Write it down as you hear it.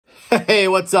Hey,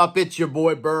 what's up? It's your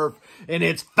boy Burf, and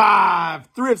it's 5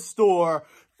 Thrift Store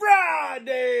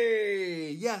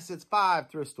Friday. Yes, it's 5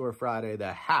 Thrift Store Friday,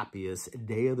 the happiest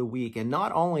day of the week. And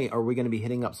not only are we going to be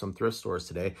hitting up some thrift stores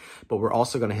today, but we're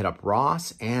also going to hit up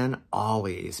Ross and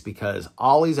Ollie's, because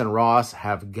Ollie's and Ross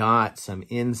have got some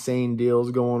insane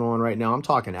deals going on right now. I'm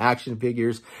talking action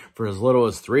figures for as little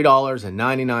as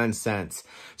 $3.99.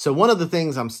 So one of the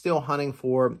things I'm still hunting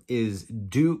for is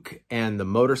Duke and the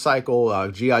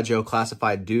motorcycle, G.I. Joe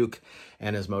classified Duke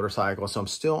and his motorcycle. So I'm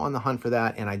still on the hunt for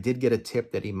that. And I did get a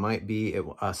tip that he might be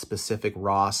a specific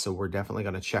Ross. So we're definitely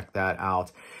going to check that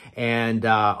out. And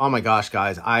oh my gosh,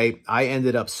 guys, I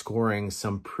ended up scoring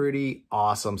some pretty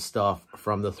awesome stuff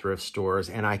from the thrift stores,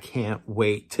 and I can't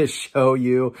wait to show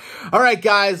you. All right,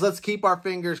 guys, let's keep our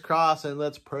fingers crossed and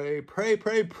let's pray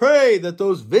that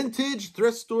those vintage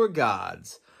thrift store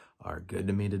gods are good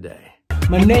to me today.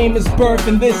 My name is Burf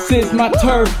and this is my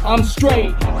turf. I'm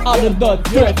straight out of the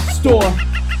thrift store.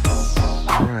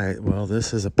 All right, well,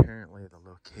 this is apparently the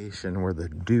location where the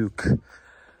Duke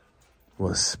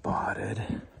was spotted.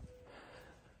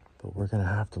 But we're gonna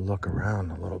have to look around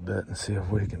a little bit and see if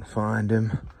we can find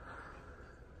him.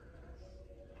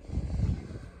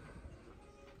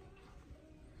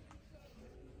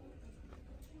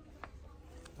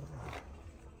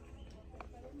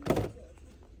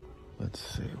 Let's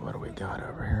see, what do we got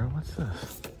over here? What's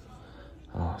this?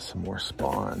 Oh, some more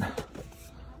spawn.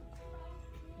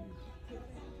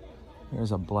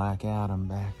 There's a Black Adam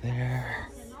back there.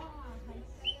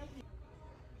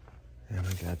 And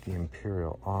we got the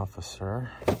Imperial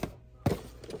Officer.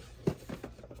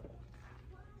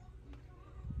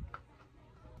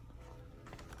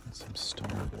 And some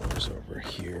Star Wars over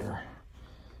here.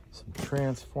 Some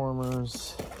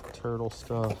Transformers, turtle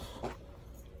stuff.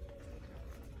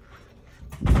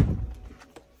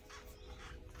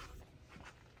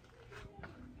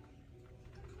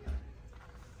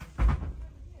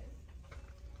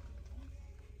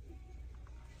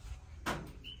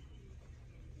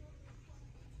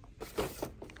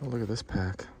 Oh, look at this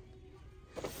pack.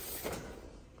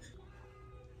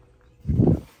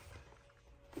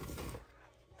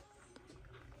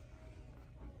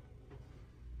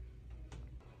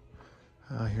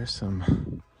 Here's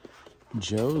some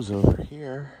Joes over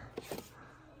here.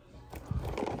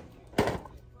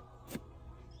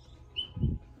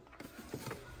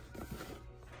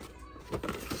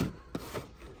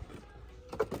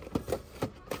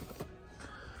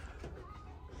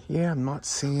 Yeah, I'm not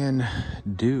seeing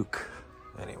Duke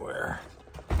anywhere.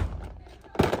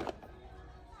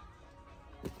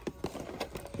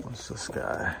 What's this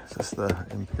guy? Is this the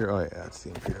Imperial? Oh, yeah, it's the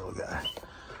Imperial guy.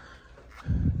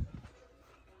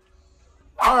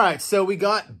 All right, so we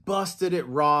got busted at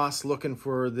Ross looking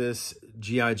for this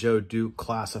G.I. Joe Duke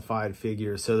classified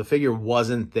figure. So the figure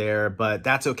wasn't there, but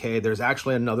that's okay. There's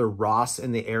actually another Ross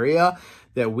in the area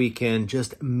that we can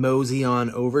just mosey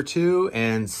on over to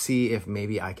and see if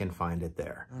maybe I can find it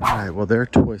there. All right, well, their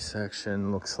toy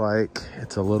section looks like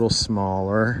it's a little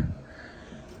smaller,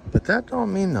 but that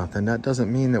don't mean nothing. That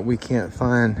doesn't mean that we can't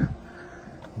find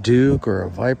Duke or a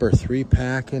Viper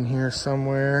 3-pack in here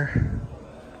somewhere.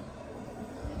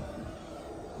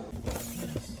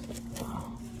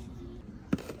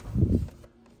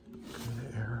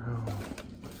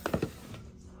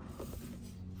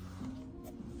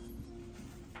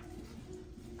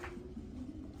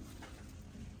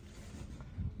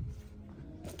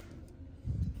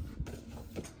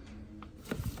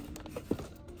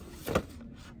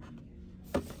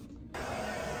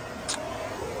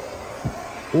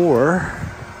 Or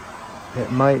it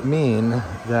might mean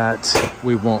that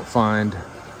we won't find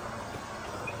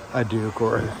a Duke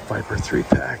or a Viper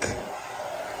 3-pack.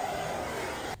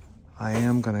 I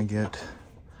am gonna get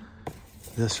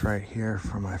this right here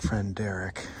from my friend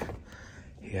Derek.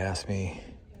 He asked me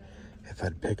if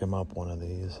I'd pick him up one of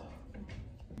these.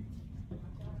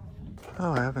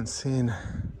 Oh, I haven't seen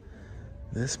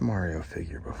this Mario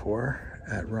figure before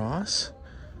at Ross.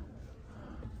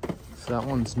 So that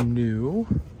one's new.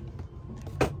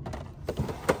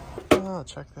 Oh,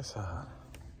 check this out.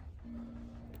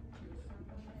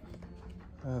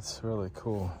 That's really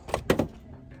cool.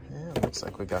 Yeah, it looks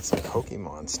like we got some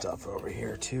Pokemon stuff over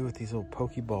here too with these little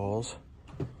Pokeballs.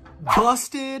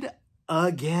 Busted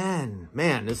again.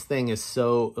 Man, this thing is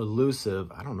so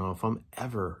elusive. I don't know if I'm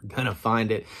ever gonna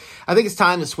find it. I think it's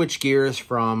time to switch gears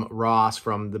from Ross,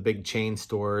 from the big chain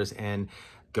stores, and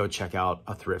go check out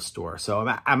a thrift store. So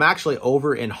I'm actually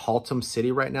over in Haltom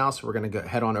City right now. So we're going to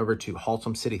head on over to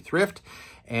Haltom City Thrift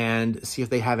and see if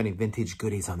they have any vintage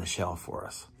goodies on the shelf for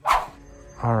us.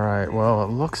 All right, well,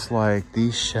 it looks like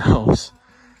these shelves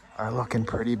are looking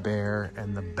pretty bare,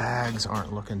 and the bags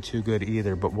aren't looking too good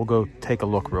either, but we'll go take a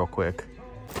look real quick.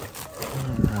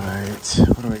 All right,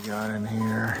 what do we got in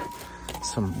here?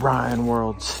 Some Ryan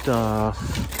World stuff.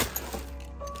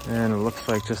 And it looks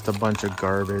like just a bunch of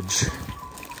garbage.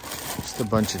 Just a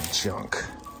bunch of junk.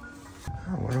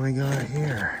 Oh, what do we got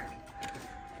here?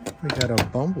 We got a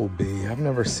bumblebee. I've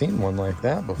never seen one like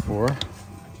that before. What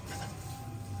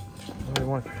do we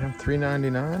want for him?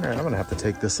 $3.99? All right, I'm gonna have to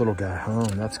take this little guy home.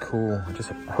 That's cool.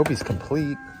 I hope he's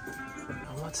complete.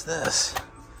 Oh, what's this?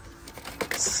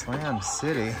 Slam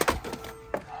City.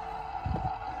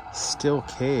 Steel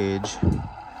cage.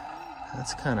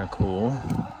 That's kind of cool.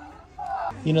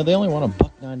 You know, they only want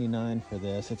 $1.99 for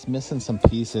this. It's missing some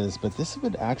pieces, but this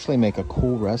would actually make a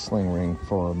cool wrestling ring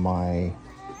for my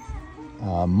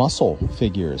muscle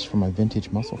figures, for my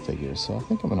vintage muscle figures. So I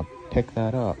think I'm gonna pick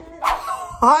that up.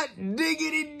 Hot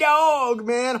diggity dog,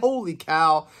 man. Holy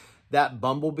cow. That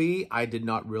bumblebee, I did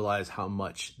not realize how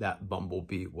much that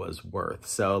bumblebee was worth.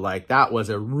 So like that was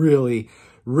a really,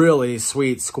 really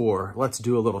sweet score. Let's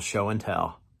do a little show and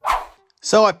tell.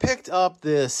 So I picked up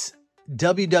this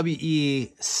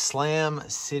WWE Slam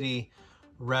City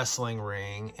wrestling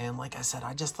ring. And like I said,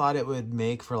 I just thought it would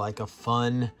make for like a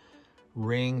fun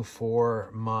ring for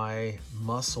my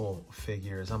muscle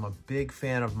figures. I'm a big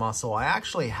fan of muscle. I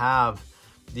actually have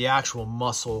the actual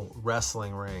muscle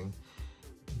wrestling ring,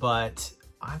 but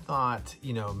I thought,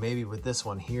 you know, maybe with this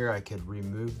one here, I could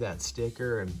remove that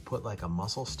sticker and put like a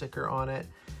muscle sticker on it.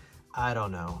 I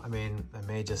don't know. I mean, I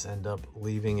may just end up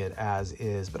leaving it as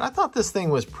is, but I thought this thing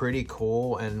was pretty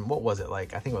cool. And what was it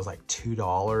like? I think it was like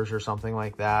 $2 or something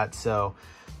like that. So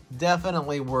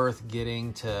definitely worth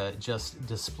getting to just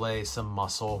display some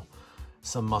muscle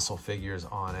figures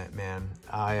on it, man.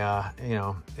 You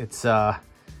know, it's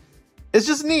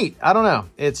just neat. I don't know.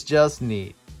 It's just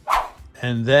neat.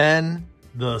 And then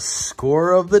the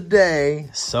score of the day,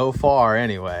 so far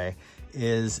anyway,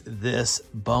 is this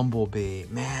bumblebee.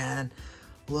 Man,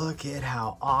 look at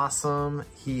how awesome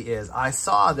he is. I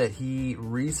saw that he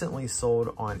recently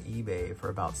sold on eBay for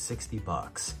about 60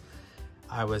 bucks.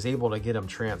 I was able to get him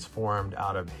transformed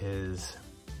out of his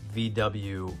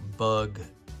VW bug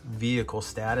vehicle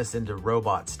status into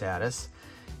robot status.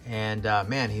 And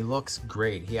man, he looks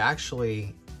great. He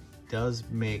actually does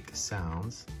make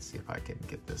sounds. Let's see if I can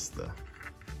get this to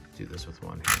do this with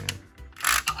one hand.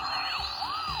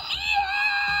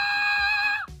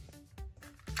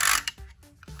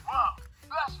 Wow,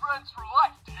 best friends for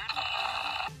life, dude.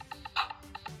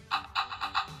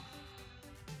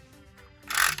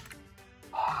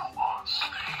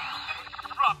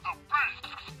 Drop the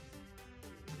beat.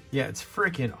 Yeah, it's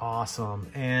freaking awesome.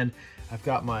 And I've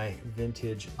got my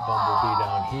vintage bumblebee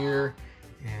down here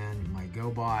and my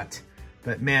GoBot.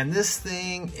 But man, this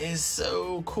thing is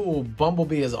so cool.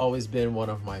 Bumblebee has always been one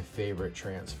of my favorite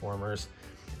Transformers.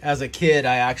 As a kid,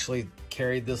 I actually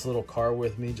carried this little car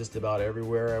with me just about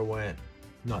everywhere I went.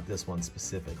 Not this one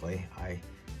specifically. I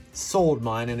sold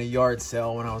mine in a yard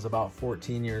sale when I was about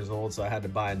 14 years old, so I had to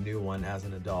buy a new one as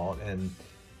an adult, and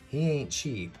he ain't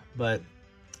cheap. But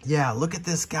yeah, look at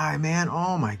this guy, man.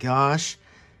 Oh my gosh.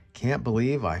 Can't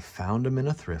believe I found him in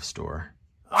a thrift store.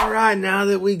 All right, now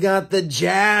that we got the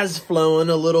jazz flowing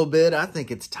a little bit, I think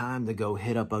it's time to go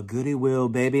hit up a Gooooooo,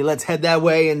 baby. Let's head that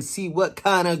way and see what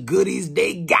kind of goodies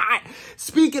they got.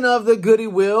 Speaking of the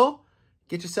Gooooooo,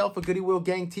 get yourself a Gooooooo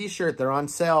Gang t-shirt. They're on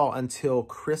sale until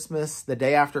Christmas, the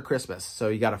day after Christmas. So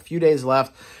you got a few days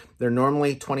left. They're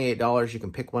normally $28. You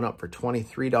can pick one up for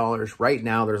 $23. Right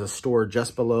now, there's a store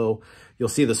just below. You'll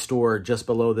see the store just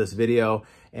below this video.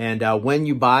 And when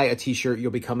you buy a t-shirt, you'll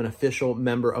become an official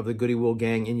member of the Gooooooo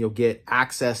Gang, and you'll get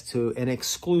access to an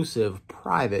exclusive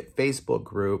private Facebook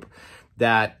group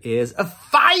that is a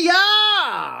fire.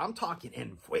 I'm talking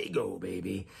en fuego,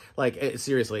 baby. Like,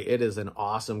 seriously, it is an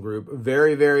awesome group.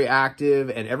 Very, very active,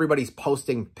 and everybody's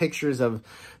posting pictures of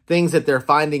things that they're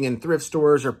finding in thrift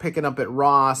stores or picking up at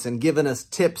Ross and giving us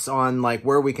tips on like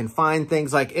where we can find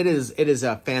things. Like, it is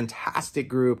a fantastic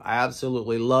group. I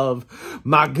absolutely love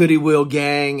my Gooooooo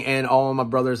Gang and all of my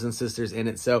brothers and sisters in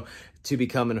it. So to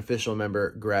become an official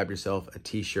member, grab yourself a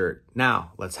t-shirt.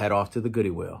 Now, let's head off to the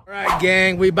Gooooooo. All right,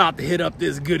 gang, we about to hit up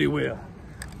this Gooooooo.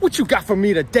 What you got for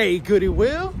me today,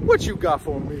 Gooooooo? What you got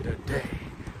for me today?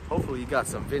 Hopefully you got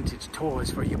some vintage toys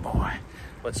for you, boy.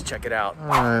 Let's check it out. All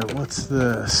right, what's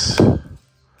this?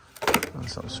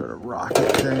 Some sort of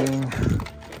rocket thing.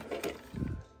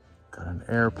 Got an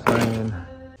airplane.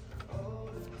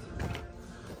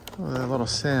 Oh, that little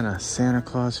Santa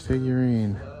Claus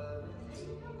figurine.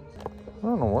 I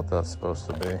don't know what that's supposed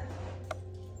to be.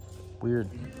 Weird.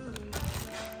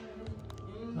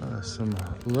 some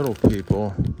little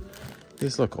people.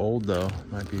 These look old though,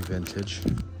 might be vintage.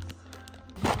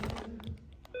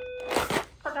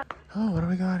 Oh, what do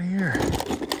we got here?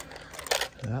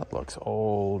 That looks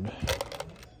old.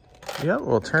 Yeah,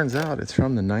 well, it turns out it's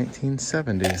from the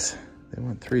 1970s. They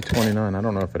want $3.29. I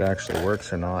don't know if it actually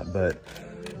works or not, but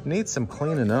it needs some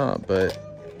cleaning up, but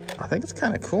I think it's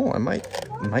kind of cool. I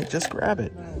might just grab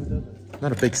it.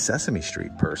 Not a big Sesame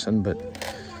Street person, but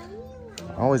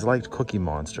I always liked Cookie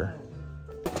Monster.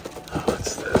 Oh,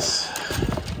 what's this?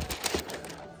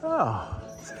 Oh,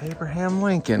 it's Abraham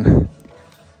Lincoln.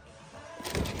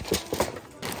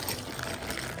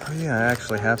 Oh yeah, I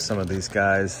actually have some of these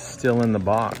guys still in the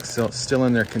box, still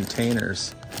in their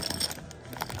containers.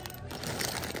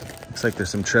 Looks like there's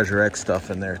some Treasure X stuff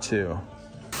in there too.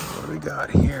 What do we got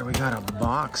here? We got a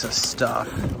box of stuff.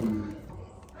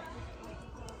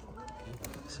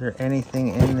 Is there anything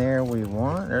in there we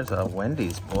want? There's a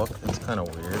Wendy's book. That's kind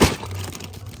of weird.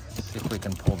 Let's see if we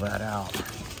can pull that out.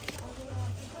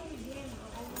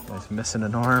 Guy's missing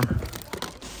an arm.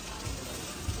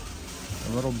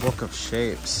 A little book of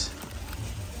shapes.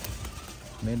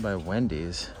 Made by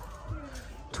Wendy's.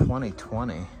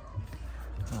 2020.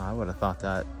 Oh, I would have thought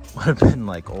that would have been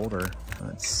like older.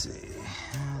 Let's see.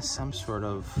 Some sort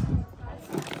of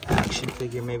action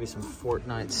figure, maybe some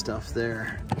Fortnite stuff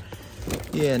there.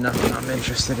 Yeah, nothing I'm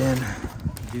interested in. I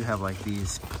do have like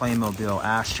these Playmobil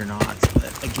astronauts,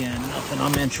 but again, nothing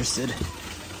I'm interested.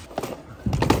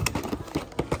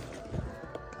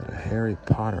 Got a Harry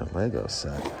Potter Lego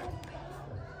set.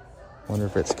 Wonder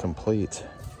if it's complete.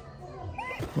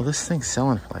 Well, this thing's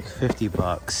selling for like 50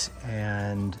 bucks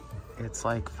and it's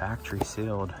like factory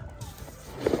sealed,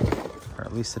 or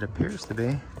at least it appears to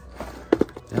be.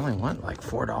 They only want like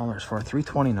 $4 for it.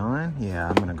 $3.29. Yeah,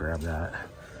 I'm gonna grab that.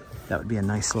 That would be a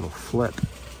nice little flip.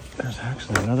 There's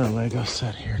actually another Lego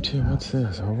set here too. What's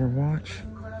this? Overwatch?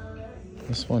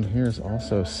 This one here is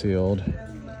also sealed.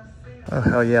 Oh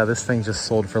hell yeah, this thing just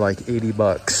sold for like 80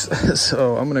 bucks.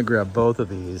 So I'm gonna grab both of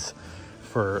these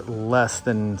for less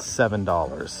than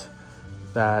 $7.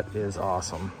 That is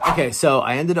awesome. Okay, so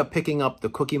I ended up picking up the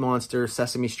Cookie Monster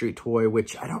Sesame Street toy,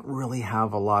 which I don't really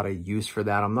have a lot of use for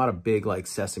that. I'm not a big like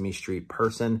Sesame Street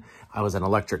person. I was an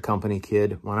Electric Company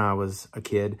kid when I was a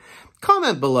kid.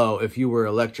 Comment below if you were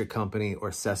Electric Company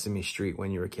or Sesame Street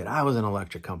when you were a kid. I was an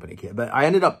Electric Company kid, but I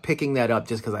ended up picking that up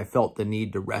just because I felt the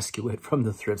need to rescue it from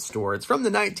the thrift store. It's from the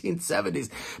 1970s,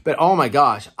 but oh my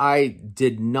gosh, I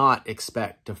did not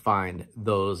expect to find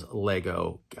those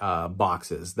Lego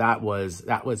boxes. That was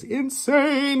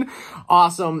insane.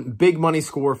 Awesome. Big money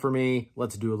score for me.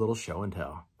 Let's do a little show and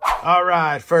tell. All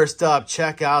right, first up,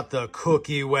 check out the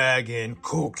Cookie Wagon.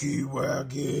 Cookie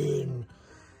Wagon.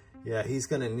 Yeah, he's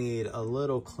gonna need a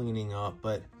little cleaning up,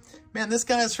 but man, this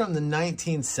guy's from the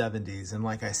 1970s. And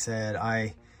like I said,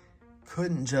 I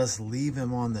couldn't just leave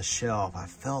him on the shelf. I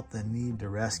felt the need to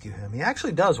rescue him. He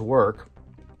actually does work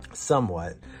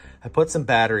somewhat. I put some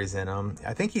batteries in him.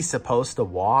 I think he's supposed to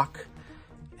walk,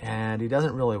 and he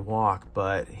doesn't really walk,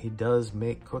 but he does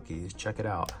make cookies. Check it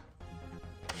out.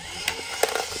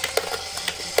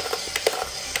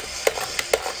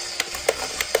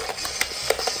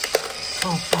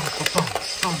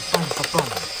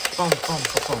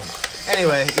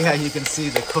 Anyway, yeah, you can see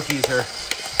the cookies are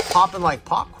popping like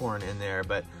popcorn in there,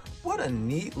 but what a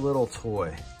neat little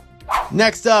toy.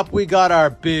 Next up, we got our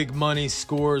big money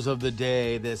scores of the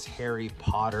day. This Harry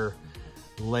Potter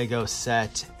Lego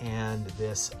set and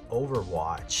this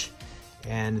Overwatch.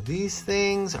 And these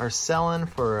things are selling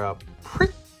for a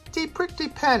pretty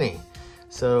penny.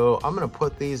 So I'm gonna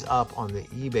put these up on the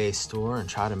eBay store and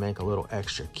try to make a little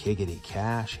extra kiggity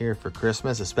cash here for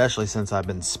Christmas, especially since I've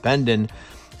been spending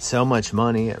so much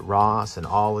money at Ross and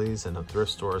Ollie's and the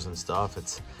thrift stores and stuff.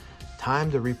 It's time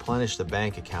to replenish the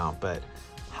bank account. But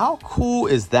how cool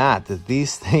is that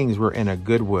these things were in a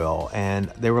Goodwill and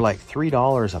they were like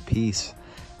 $3 a piece?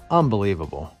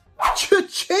 Unbelievable.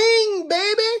 Cha-ching,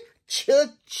 baby!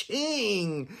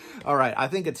 Cha-ching! All right, I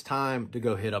think it's time to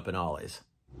go hit up an Ollie's.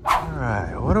 All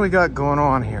right, what do we got going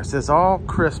on here? It says all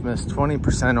Christmas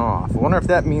 20% off. I wonder if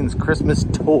that means Christmas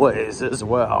toys as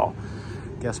well.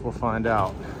 Guess we'll find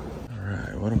out. All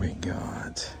right, what do we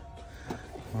got?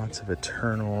 Lots of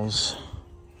Eternals.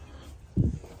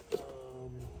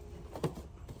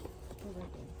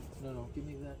 No, give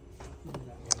me that.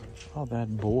 Oh,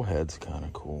 that bullhead's kind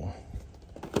of cool.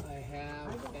 I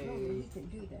have a...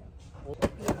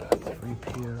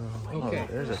 3PO. Okay.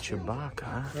 Oh, there's a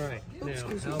Chewbacca. All right, now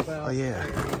how about... Oh, yeah.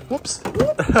 Whoops.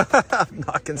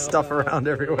 Knocking stuff around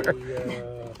everywhere.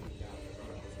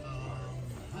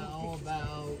 How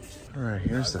about... All right,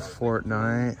 here's the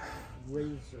Fortnite.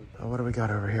 Oh, what do we got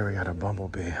over here? We got a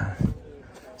bumblebee.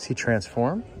 Is he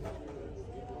transformed?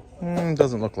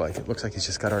 Doesn't look like it. Looks like he's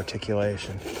just got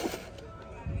articulation.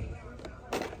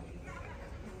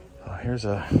 Oh, here's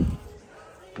a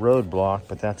roadblock,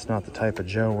 but that's not the type of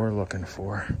Joe we're looking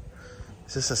for.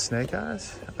 Is this a Snake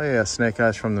Eyes? Oh yeah, Snake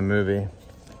Eyes from the movie.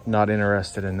 Not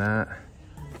interested in that.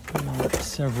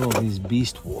 Several of these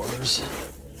Beast Wars.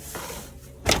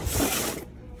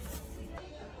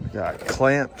 We got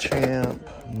Clamp Champ,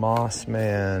 Moss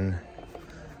Man.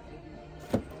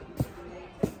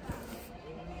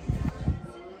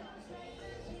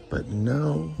 But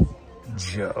no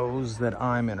Joes that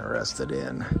I'm interested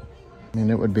in. I mean,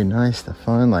 it would be nice to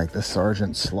find like the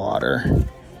Sergeant Slaughter.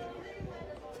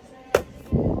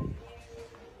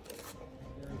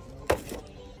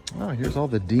 Oh, here's all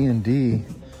the D&D.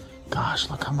 Gosh,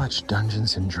 look how much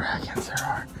Dungeons and Dragons there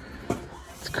are.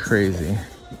 It's crazy.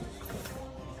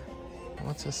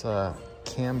 What's this, a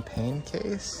campaign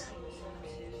case?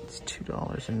 It's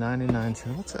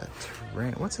 $2.99. What's a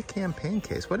terrain? What's a campaign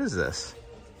case? What is this?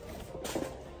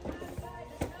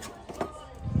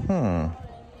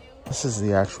 This is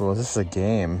the actual, this is a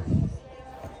game.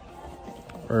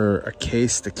 Or a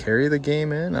case to carry the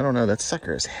game in? I don't know, that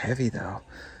sucker is heavy though.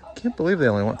 Can't believe they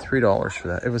only want $3 for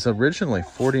that. It was originally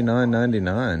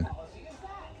 $49.99.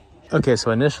 Okay,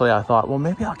 so initially I thought, well,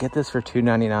 maybe I'll get this for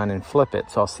 $2.99 and flip it,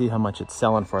 so I'll see how much it's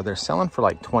selling for. They're selling for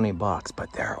like 20 bucks,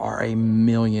 but there are a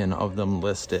million of them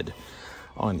listed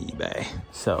on eBay,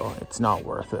 so it's not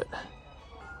worth it.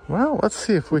 Well, let's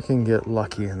see if we can get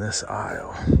lucky in this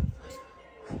aisle.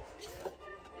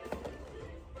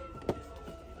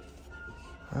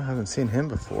 I haven't seen him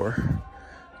before.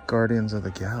 Guardians of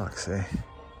the Galaxy.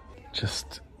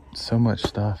 Just so much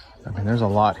stuff. I mean, there's a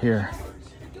lot here.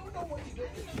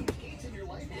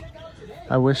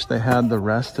 I wish they had the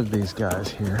rest of these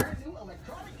guys here.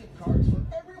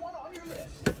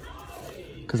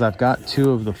 Because I've got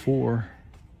 2 of the 4.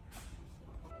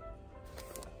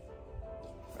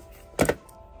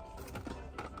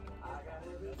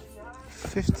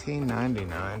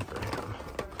 $15.99 for him.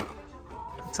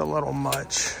 It's a little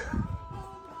much.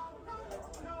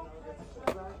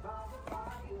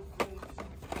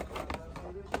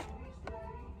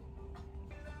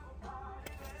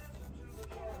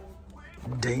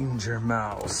 Danger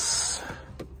Mouse.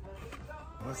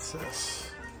 What's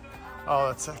this? Oh,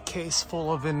 it's a case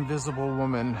full of Invisible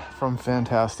Woman from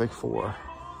Fantastic Four.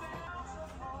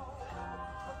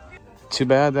 Too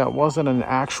bad that wasn't an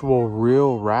actual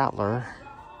real Rattler.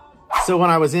 So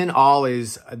when I was in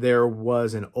Ollie's, there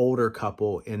was an older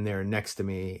couple in there next to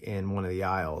me in one of the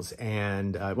aisles.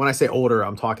 And when I say older,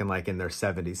 I'm talking like in their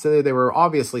 70s. So they were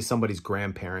obviously somebody's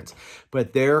grandparents,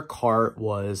 but their cart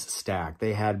was stacked.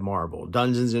 They had Marvel,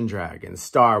 Dungeons and Dragons,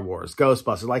 Star Wars,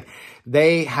 Ghostbusters. Like,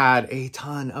 they had a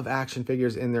ton of action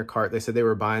figures in their cart. They said they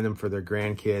were buying them for their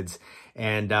grandkids,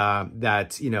 and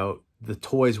that, you know, the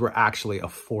toys were actually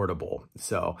affordable.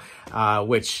 So,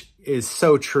 which is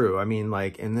so true. I mean,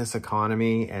 like, in this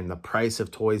economy and the price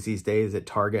of toys these days at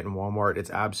Target and Walmart, it's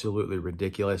absolutely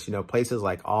ridiculous. You know, places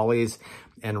like Ollie's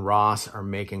and Ross are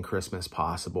making Christmas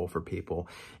possible for people.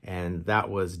 And that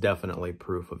was definitely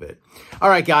proof of it. All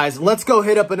right, guys, let's go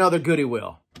hit up another Goodie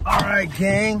Wheel. All right,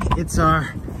 gang, it's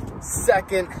our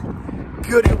second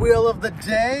Goodie Wheel of the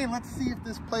day. Let's see if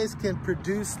this place can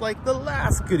produce like the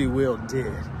last Goodie Wheel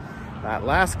did. That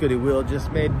last Goodie Wheel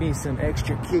just made me some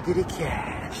extra kickity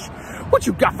cash. What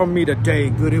you got for me today,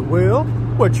 Goodie Wheel?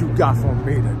 What you got for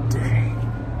me today?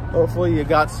 Hopefully you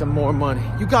got some more money.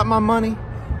 You got my money?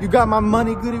 You got my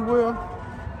money, Goodie Wheel?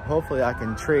 Hopefully I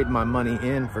can trade my money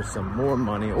in for some more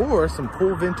money or some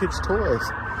cool vintage toys.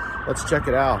 Let's check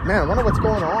it out. Man, I wonder what's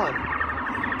going on.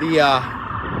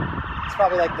 It's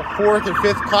probably like the 4th or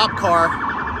 5th cop car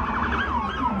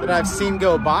that I've seen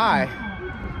go by,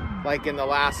 like in the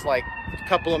last like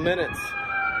couple of minutes.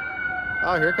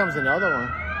 Oh, here comes another one.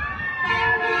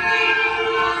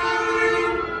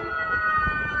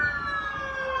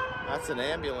 That's an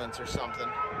ambulance or something.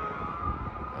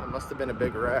 It must have been a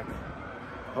big wreck.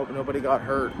 Hope nobody got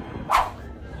hurt.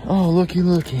 Oh, looky,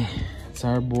 looky. It's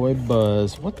our boy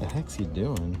Buzz. What the heck's he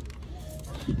doing?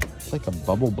 It's like a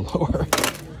bubble blower.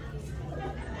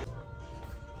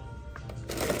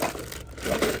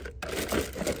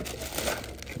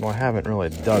 Well, I haven't really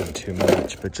dug too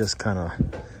much, but just kind of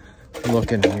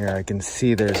looking here, I can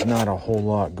see there's not a whole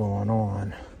lot going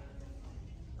on.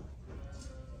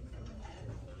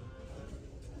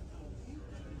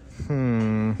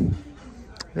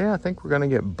 Yeah, I think we're gonna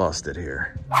get busted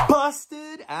here.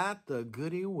 Busted at the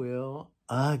Gooooooo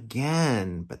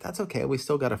again, but that's okay. We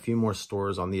still got a few more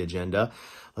stores on the agenda.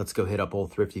 Let's go hit up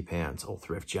Old Thrifty Pants, Old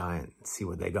Thrift Giant, and see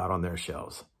what they got on their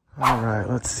shelves. All right,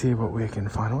 let's see what we can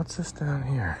find. What's this down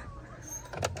here?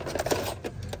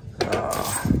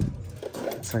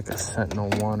 It's like a Sentinel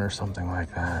 1 or something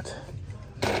like that.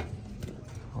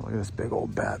 Oh, look at this big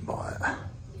old bat bot.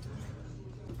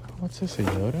 What's this, a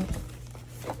Yoda?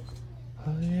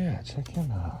 Oh yeah, check him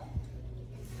out.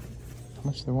 How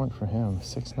much they want for him?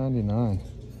 $6.99.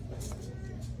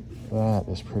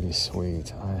 That is pretty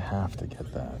sweet. I have to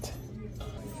get that.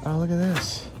 Oh, look at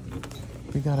this.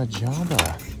 We got a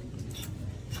Jabba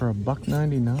for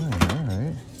 $1.99. All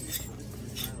right.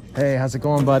 Hey, how's it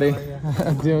going, buddy?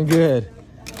 I'm doing good.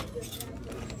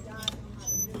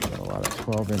 Got a lot of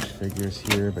 12-inch figures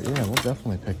here, but yeah, we'll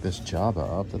definitely pick this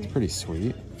Jabba up. That's pretty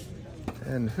sweet.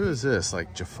 And who is this?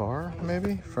 Like Jafar,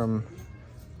 maybe, from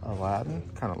Aladdin?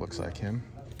 Kind of looks like him.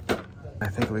 I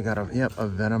think we got a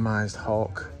venomized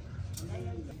Hulk.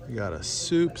 We got a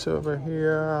Soups over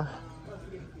here.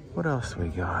 What else we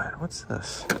got? What's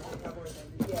this?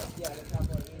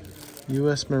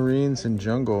 U.S. Marines and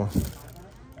Jungle.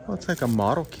 Oh, it's like a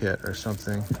model kit or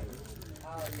something.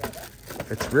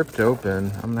 It's ripped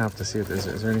open. I'm gonna have to see if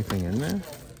is there anything in there?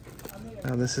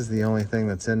 No, this is the only thing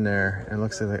that's in there. And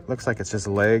it looks like it's just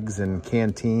legs and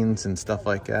canteens and stuff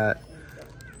like that.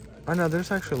 Oh no,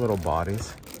 there's actually little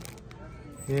bodies.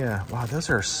 Yeah, wow, those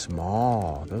are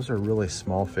small. Those are really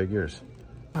small figures.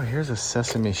 Oh, here's a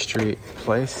Sesame Street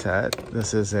play set.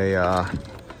 This is a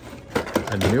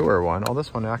newer one. Oh,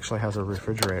 this one actually has a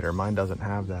refrigerator. Mine doesn't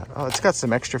have that. Oh, it's got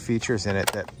some extra features in it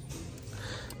that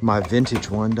my vintage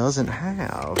one doesn't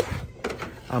have.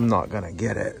 I'm not gonna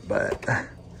get it, but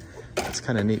it's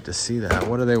kind of neat to see that.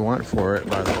 What do they want for it,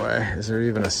 by the way? Is there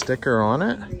even a sticker on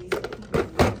it?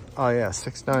 Oh yeah,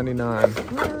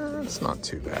 $6.99. It's not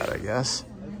too bad, I guess.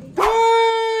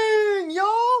 Dang,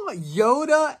 y'all!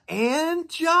 Yoda and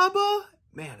Jabba?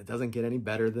 Man, it doesn't get any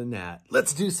better than that.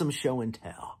 Let's do some show and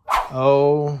tell.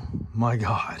 Oh my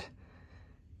God.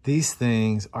 These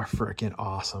things are freaking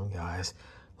awesome, guys.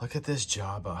 Look at this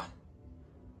Jabba.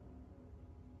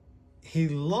 He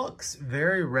looks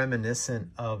very reminiscent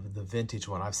of the vintage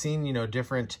one. I've seen, you know,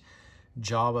 different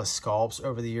Jabba sculpts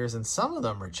over the years, and some of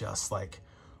them are just like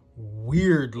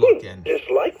weird looking. Just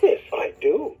like this, I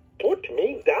do. Put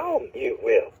me down, you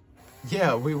will.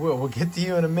 Yeah, we will. We'll get to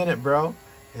you in a minute, bro.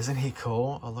 Isn't he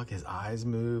cool? Oh, look, his eyes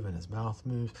move and his mouth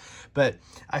moves. But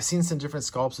I've seen some different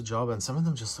sculpts of Jabba, and some of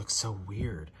them just look so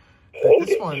weird. Hold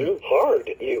it too hard,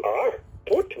 you are.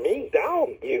 Put me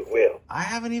down, you will. I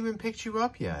haven't even picked you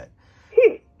up yet.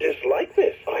 Just like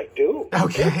this, I do.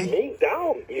 Okay. Put me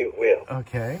down, you will.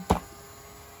 Okay.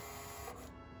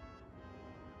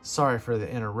 Sorry for the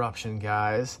interruption,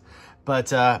 guys.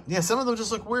 But, yeah, some of them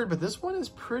just look weird, but this one is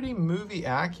pretty movie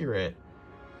accurate.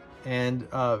 And,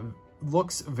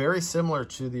 looks very similar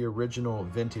to the original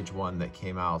vintage one that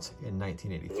came out in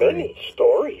 1983. Many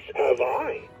stories have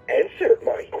I. Answer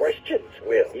my questions,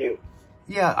 will you?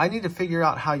 Yeah, I need to figure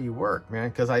out how you work, man,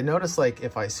 because I noticed, like,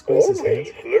 if I squeeze his hands...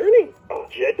 Always learning. A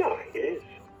Jedi is.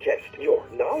 Test your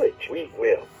knowledge, we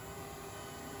will.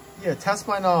 Yeah, test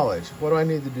my knowledge. What do I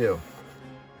need to do?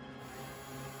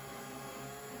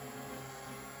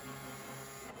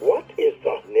 What is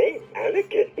the name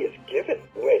Anakin is given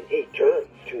when he turns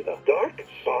to the dark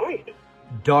side?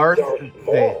 Darth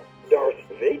Maul, Darth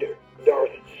Vader,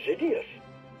 Darth Sidious.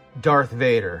 Darth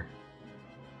Vader.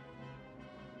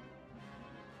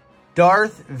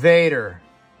 Darth Vader.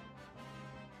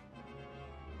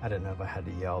 I didn't know if I had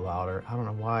to yell louder. I don't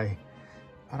know why.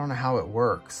 I don't know how it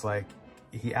works. Like,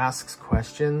 he asks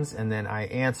questions and then I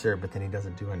answer, but then he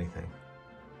doesn't do anything.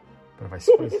 But if I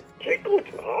squeeze... Tickled,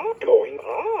 going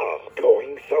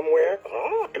somewhere,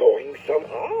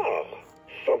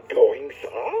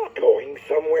 going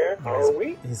somewhere, are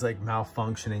we? He's like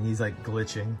malfunctioning, he's like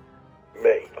glitching.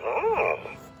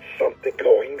 Something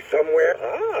going somewhere,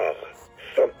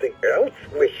 something else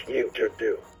wish you to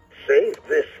do. Save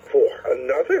this for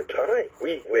another time,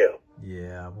 we will.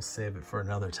 Yeah, we'll save it for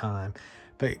another time.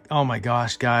 But, oh my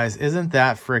gosh, guys, isn't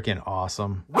that freaking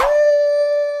awesome? Woo,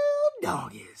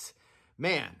 doggies.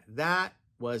 Man, that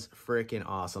was freaking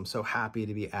awesome. So happy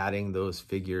to be adding those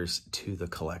figures to the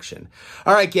collection.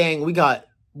 All right, gang, we got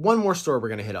one more store we're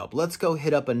going to hit up. Let's go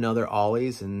hit up another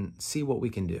Ollie's and see what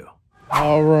we can do.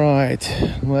 All right,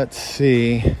 let's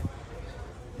see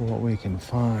what we can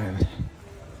find.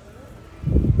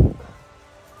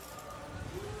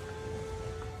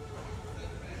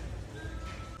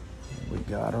 We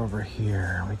got over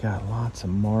here, we got lots of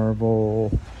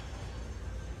Marvel.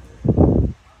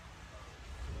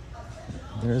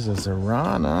 There's a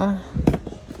Zorana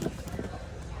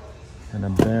and a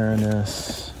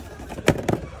Baroness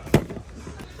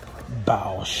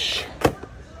Bausch.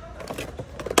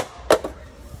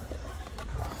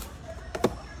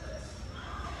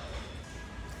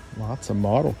 Lots of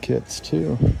model kits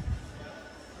too.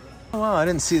 Oh wow, I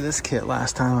didn't see this kit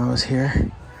last time I was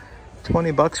here.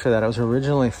 20 bucks for that. It was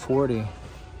originally 40.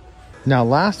 Now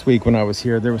last week when I was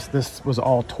here, this was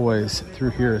all toys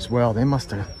through here as well. They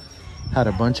must have had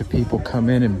a bunch of people come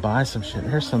in and buy some shit.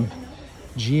 Here's some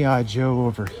G.I. Joe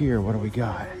over here. What do we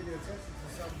got?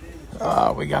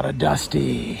 We got a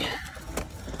Dusty.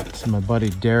 So my buddy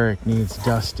Derek needs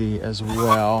Dusty as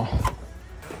well.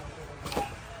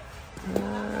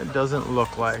 It doesn't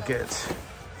look like it.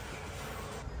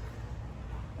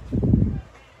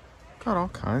 Got all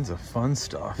kinds of fun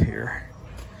stuff here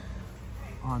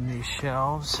on these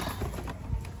shelves.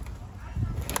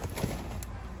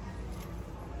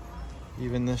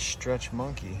 Even this stretch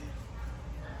monkey.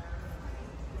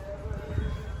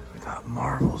 We got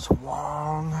Marvel's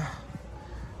Wong.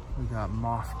 We got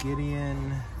Moff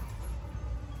Gideon.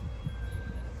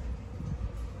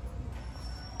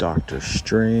 Doctor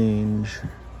Strange.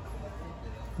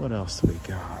 What else do we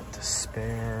got?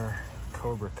 Despair.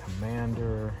 Cobra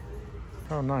Commander.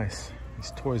 Oh, nice.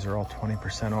 These toys are all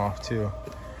 20% off too,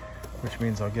 which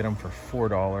means I'll get them for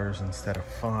 $4 instead of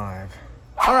 $5.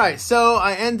 All right, so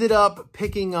I ended up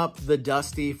picking up the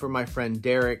Dusty for my friend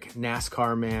Derek,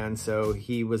 NASCAR man. So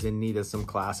he was in need of some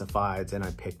classifieds and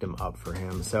I picked him up for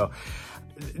him. So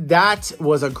that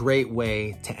was a great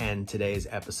way to end today's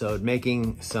episode,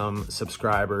 making some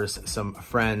subscribers, some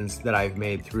friends that I've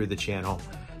made through the channel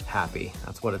happy.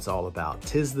 That's what it's all about.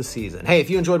 'Tis the season. Hey, if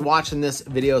you enjoyed watching this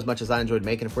video as much as I enjoyed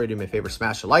making it for you, do me a favor,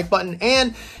 smash the like button.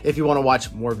 And if you want to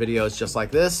watch more videos just like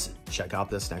this, check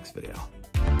out this next video.